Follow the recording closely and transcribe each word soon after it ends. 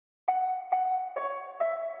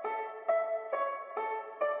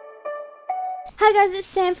Hi guys, it's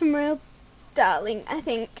Sam from Real Darling, I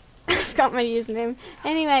think. I forgot my username.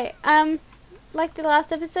 Anyway, like the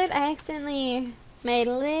last episode, I accidentally made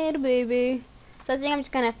a little boo-boo. So I think I'm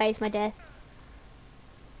just gonna face my death.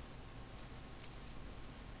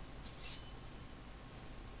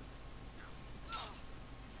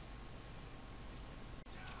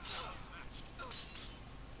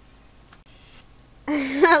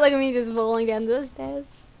 Look at me just falling down the stairs.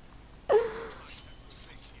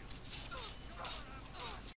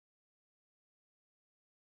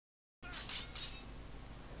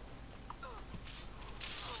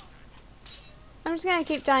 I'm just gonna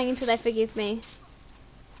keep dying until they forgive me.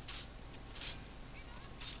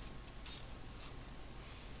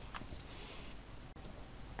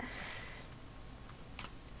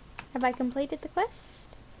 Have I completed the quest?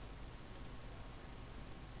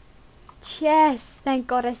 Yes! Thank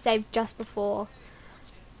God I saved just before.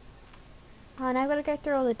 Oh, now I've got to go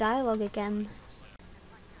through all the dialogue again.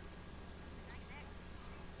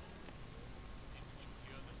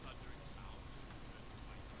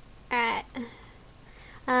 Alright.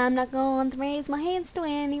 I'm not going to raise my hands to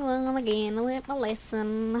anyone again. I learnt my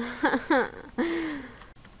lesson.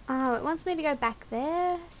 Oh, it wants me to go back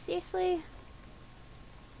there? Seriously?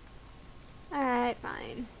 Alright,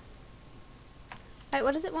 fine. Wait,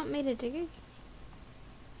 what does it want me to do?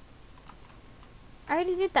 I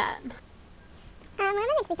already did that. Where am I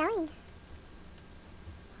meant to be going?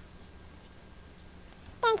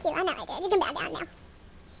 Thank you, I know I did. You can bow down now.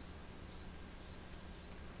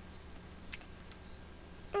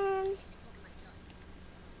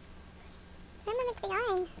 Where am I meant to be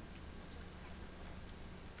going?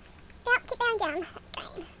 Yep, keep bowing down.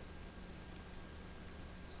 Great.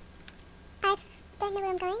 I don't know where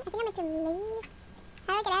I'm going. I think I'm meant to leave.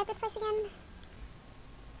 How do I get out of this place again?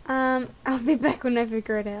 I'll be back when I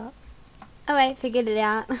figure it out. Oh wait, figured it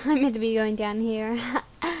out. I'm meant to be going down here.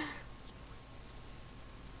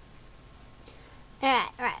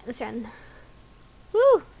 Alright, let's run.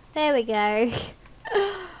 Woo! There we go.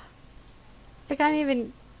 I can't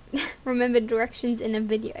even remember directions in a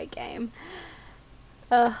video game.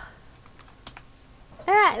 Ugh.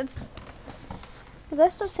 Alright, I've got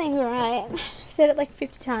to stop saying alright. I've said it like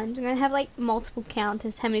 50 times. I'm going to have like multiple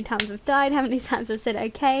counters. How many times I've died, how many times I've said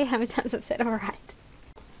okay, how many times I've said alright.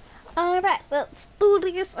 Alright, let's do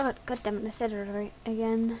this. Oh, god damn it, I said it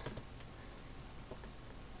again.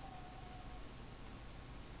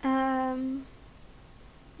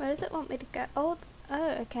 Where does it want me to go? Oh,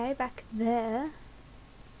 okay, back there.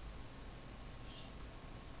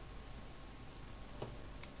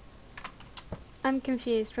 I'm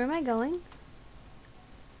confused. Where am I going?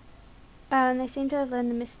 They seem to have learned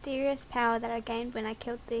the mysterious power that I gained when I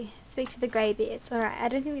killed speak to the Greybeards. Alright, I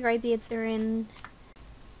don't think the Greybeards are in...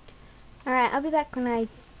 Alright, I'll be back when I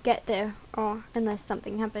get there, or unless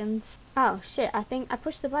something happens. Oh shit, I think I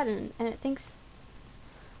pushed the button and it thinks...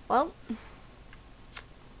 Well...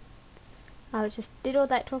 I just did all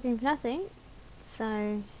that talking for nothing,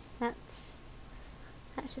 so that's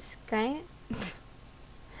just great.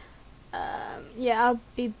 Yeah, I'll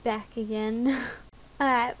be back again.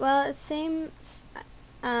 Alright, well it seems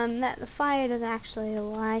that the fire doesn't actually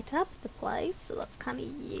light up the place, so that's kind of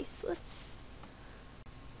useless.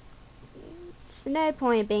 There's no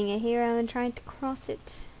point being a hero and trying to cross it.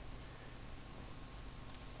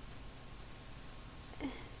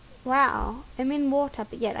 Wow, I'm in water,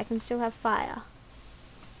 but yet I can still have fire.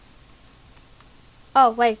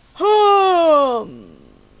 Oh, wait. Oh,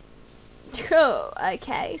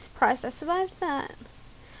 okay, surprised I survived that.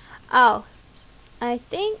 Oh, I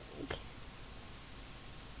think...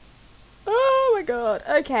 Oh my god,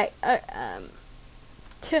 okay, alright,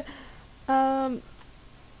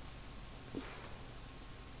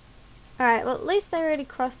 well at least I already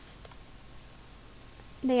crossed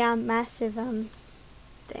the, massive,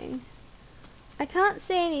 thing. I can't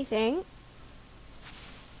see anything.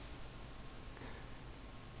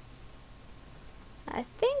 I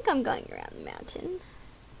think I'm going around the mountain.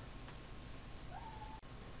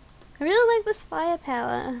 I really like this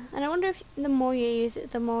firepower, and I wonder if the more you use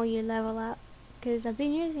it, the more you level up. Because I've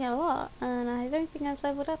been using it a lot, and I don't think I've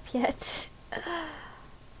leveled up yet.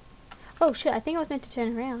 Oh shit, I think I was meant to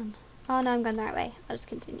turn around. Oh no, I'm going the right way. I'll just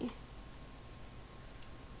continue.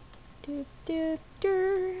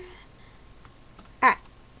 Alright.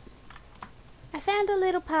 I found a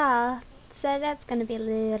little path, so that's going to be a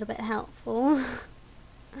little bit helpful.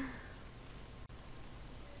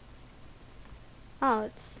 Oh,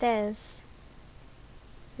 it's stairs.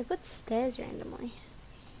 They put stairs randomly.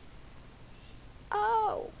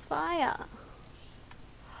 Oh, fire.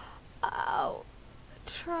 Oh,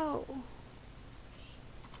 troll.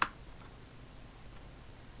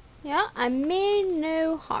 Yeah, I mean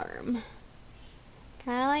no harm.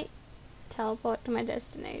 Can I like teleport to my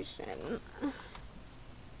destination?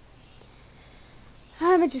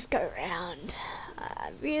 I'ma just go around.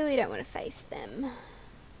 I really don't want to face them.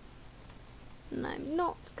 And I'm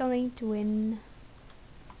not going to win.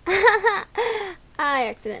 I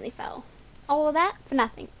accidentally fell. All of that for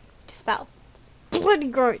nothing. Just fell. Bloody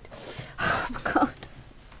great. Oh my god.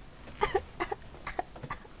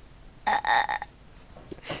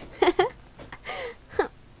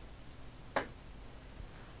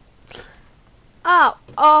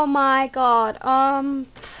 Oh my god. God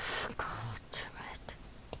damn it.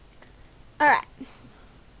 Alright.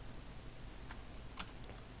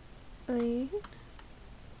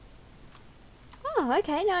 Oh,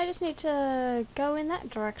 okay, now I just need to go in that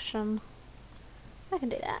direction. I can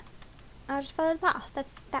do that. I'll just follow the path.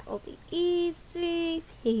 That will be easy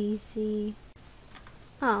peasy.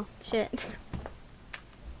 Oh, shit.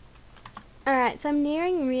 Alright, so I'm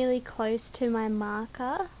nearing really close to my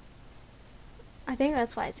marker. I think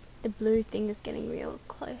that's why the blue thing is getting real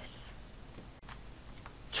close.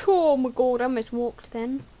 Oh my god, I almost walked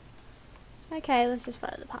then. Okay, let's just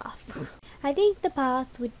follow the path. I think the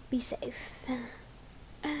path would be safe.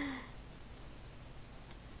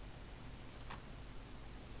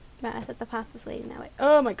 Right, I thought the path was leading that way.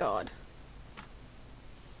 Oh my god.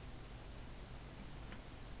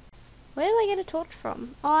 Where did I get a torch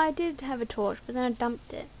from? Oh, I did have a torch, but then I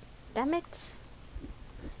dumped it. Damn it.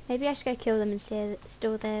 Maybe I should go kill them and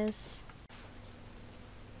steal theirs.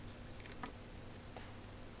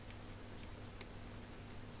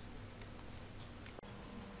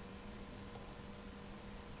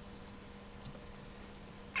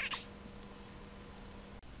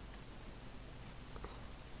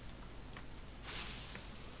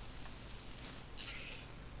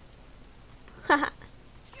 Haha.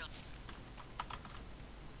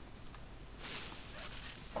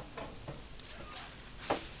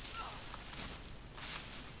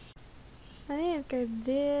 I think I'll go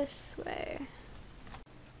this way.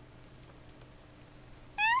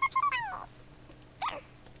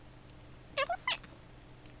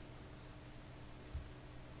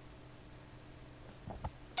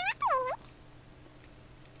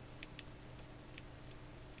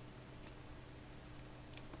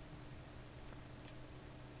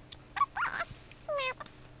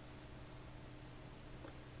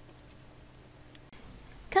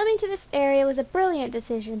 Coming to this area was a brilliant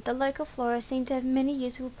decision. The local flora seemed to have many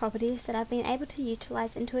useful properties that I've been able to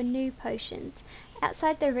utilize into a new potions.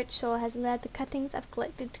 Outside, the rich soil has allowed the cuttings I've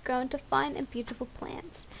collected to grow into fine and beautiful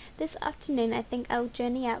plants. This afternoon I think I will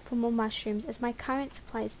journey out for more mushrooms as my current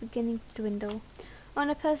supply is beginning to dwindle. On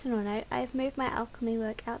a personal note, I have moved my alchemy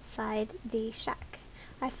work outside the shack.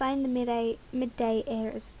 I find the midday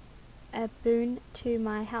air is a boon to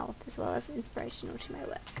my health as well as inspirational to my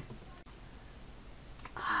work.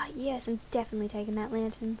 Ah, yes, I'm definitely taking that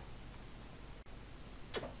lantern.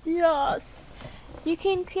 Yes! You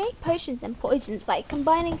can create potions and poisons by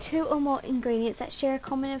combining 2 or more ingredients that share a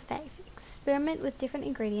common effect. Experiment with different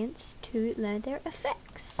ingredients to learn their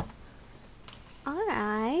effects.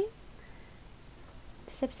 Alright.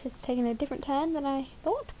 This episode's taken a different turn than I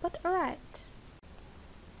thought, but alright.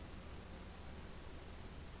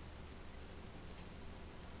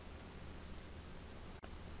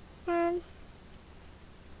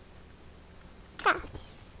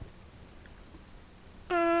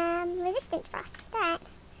 Resistance frost, alright.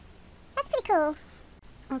 That's pretty cool.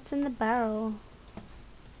 What's in the barrel?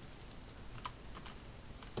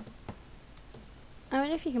 I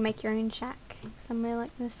wonder if you can make your own shack somewhere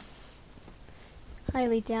like this.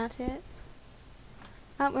 Highly doubt it.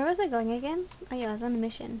 Where was I going again? Oh yeah, I was on a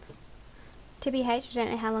mission. TBH, I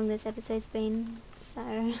don't know how long this episode's been,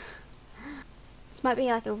 so... This might be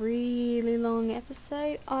like a really long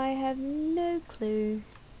episode. I have no clue.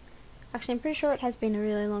 Actually, I'm pretty sure it has been a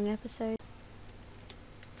really long episode.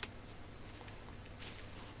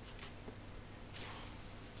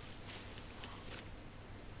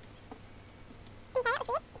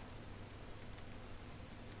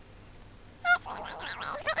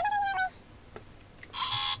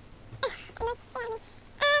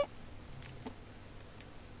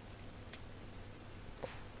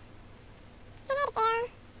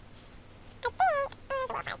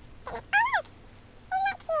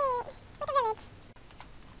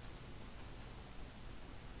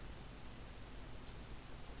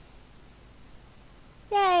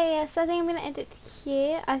 Yay! So I think I'm going to end it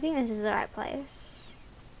here. I think this is the right place.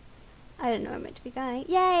 I don't know where I'm meant to be going.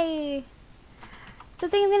 Yay! So I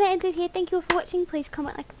think I'm going to end it here. Thank you all for watching. Please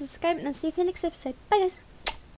comment, like, and subscribe, and I'll see you in the next episode. Bye guys!